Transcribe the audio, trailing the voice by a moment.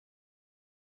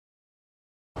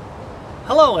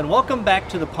Hello and welcome back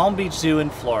to the Palm Beach Zoo in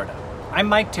Florida. I'm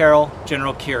Mike Terrell,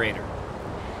 General Curator.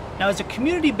 Now, as a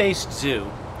community-based zoo,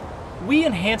 we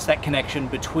enhance that connection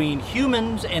between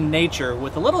humans and nature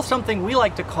with a little something we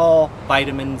like to call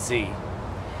vitamin Z.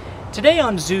 Today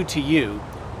on Zoo to You,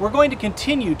 we're going to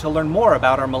continue to learn more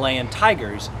about our Malayan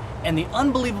tigers and the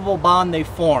unbelievable bond they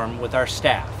form with our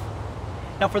staff.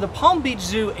 Now, for the Palm Beach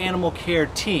Zoo Animal Care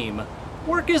team,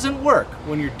 work isn't work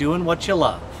when you're doing what you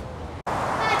love.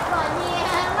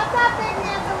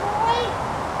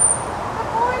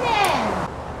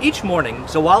 Each morning,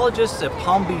 zoologists at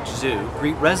Palm Beach Zoo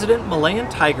greet resident Malayan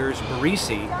tigers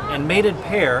Barisi and mated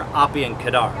pair Api and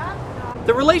Kadar.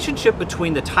 The relationship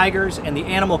between the tigers and the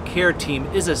animal care team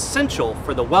is essential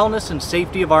for the wellness and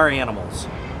safety of our animals.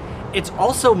 It's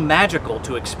also magical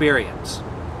to experience.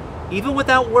 Even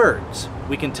without words,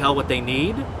 we can tell what they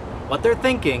need, what they're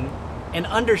thinking, and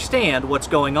understand what's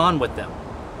going on with them.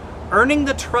 Earning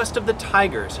the trust of the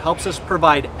tigers helps us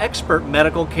provide expert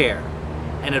medical care.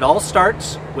 And it all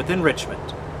starts with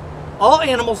enrichment. All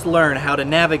animals learn how to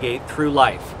navigate through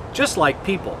life, just like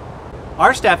people.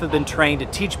 Our staff have been trained to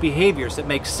teach behaviors that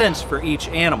make sense for each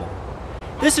animal.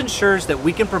 This ensures that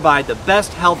we can provide the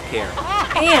best health care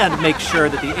and make sure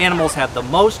that the animals have the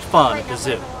most fun at the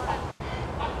zoo.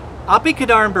 Api,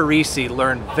 Kadar, and Barisi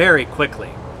learn very quickly,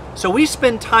 so we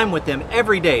spend time with them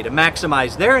every day to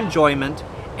maximize their enjoyment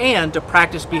and to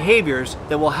practice behaviors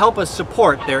that will help us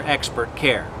support their expert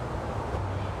care.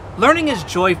 Learning is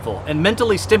joyful and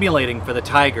mentally stimulating for the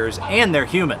tigers and their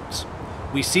humans.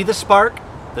 We see the spark,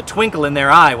 the twinkle in their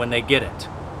eye when they get it,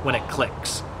 when it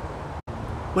clicks.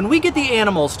 When we get the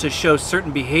animals to show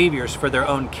certain behaviors for their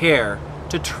own care,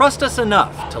 to trust us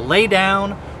enough to lay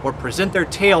down or present their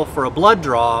tail for a blood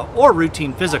draw or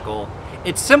routine physical,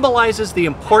 it symbolizes the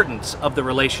importance of the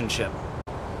relationship.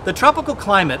 The tropical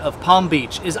climate of Palm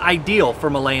Beach is ideal for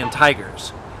Malayan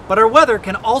tigers, but our weather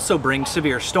can also bring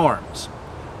severe storms.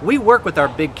 We work with our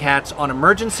big cats on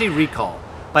emergency recall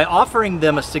by offering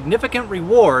them a significant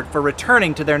reward for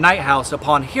returning to their night house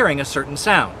upon hearing a certain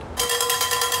sound.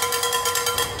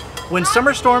 When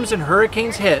summer storms and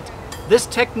hurricanes hit, this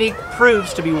technique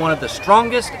proves to be one of the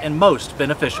strongest and most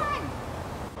beneficial.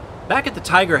 Back at the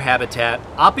tiger habitat,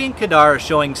 Api and Kadar are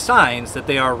showing signs that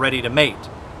they are ready to mate,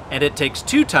 and it takes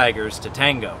two tigers to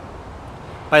tango.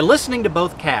 By listening to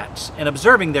both cats and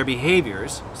observing their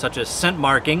behaviors, such as scent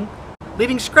marking,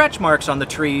 leaving scratch marks on the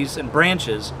trees and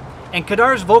branches, and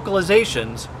Kadar's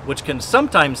vocalizations, which can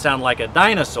sometimes sound like a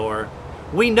dinosaur,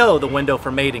 we know the window for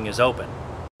mating is open.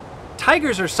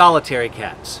 Tigers are solitary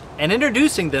cats, and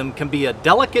introducing them can be a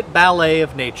delicate ballet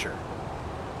of nature.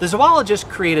 The zoologist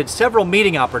created several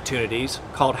meeting opportunities,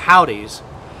 called howdies,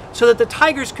 so that the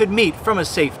tigers could meet from a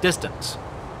safe distance.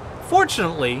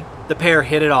 Fortunately, the pair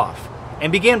hit it off,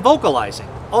 and began vocalizing,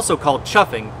 also called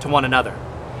chuffing, to one another.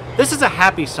 This is a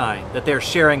happy sign that they're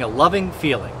sharing a loving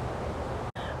feeling.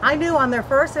 I knew on their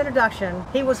first introduction,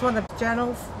 he was one of the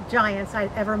gentlest giants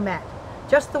I'd ever met,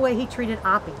 just the way he treated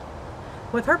Api.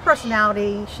 With her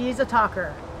personality, she's a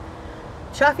talker,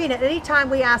 chuffing at any time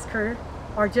we ask her,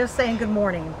 or just saying good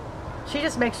morning. She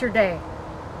just makes your day.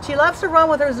 She loves to run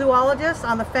with her zoologist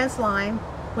on the fence line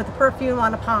with the perfume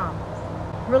on a palm.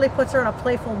 Really puts her in a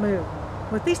playful mood.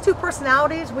 With these two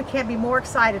personalities, we can't be more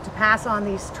excited to pass on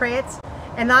these traits,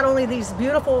 and not only these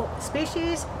beautiful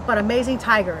species, but amazing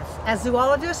tigers. As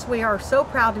zoologists, we are so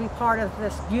proud to be part of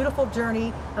this beautiful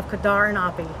journey of Kadar and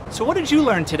Api. So what did you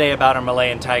learn today about our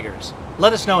Malayan tigers?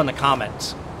 Let us know in the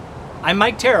comments. I'm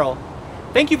Mike Terrell.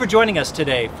 Thank you for joining us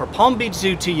today for Palm Beach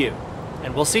Zoo to You,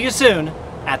 and we'll see you soon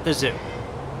at the zoo.